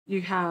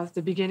you have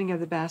the beginning of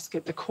the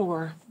basket, the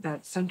core,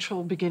 that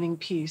central beginning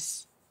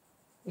piece.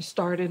 You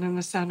start it in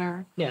the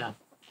center. Yeah.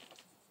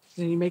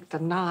 Then you make the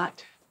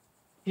knot.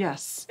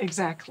 Yes,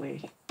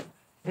 exactly.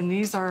 And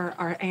these are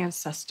our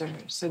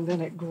ancestors. And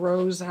then it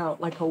grows out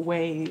like a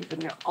wave,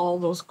 and all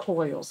those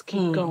coils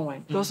keep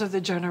going. Those are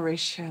the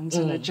generations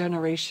and the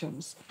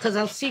generations. Because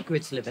our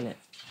secrets live in it.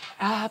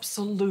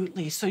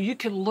 Absolutely. So you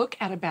can look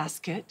at a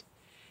basket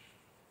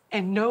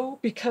and know,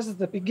 because of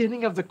the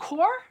beginning of the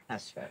core,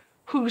 That's right.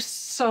 who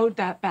sewed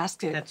that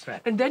basket. That's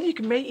right. And then you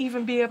may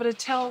even be able to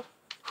tell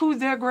who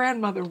their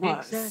grandmother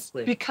was.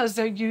 Exactly. Because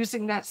they're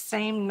using that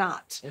same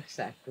knot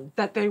Exactly.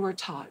 that they were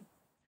taught.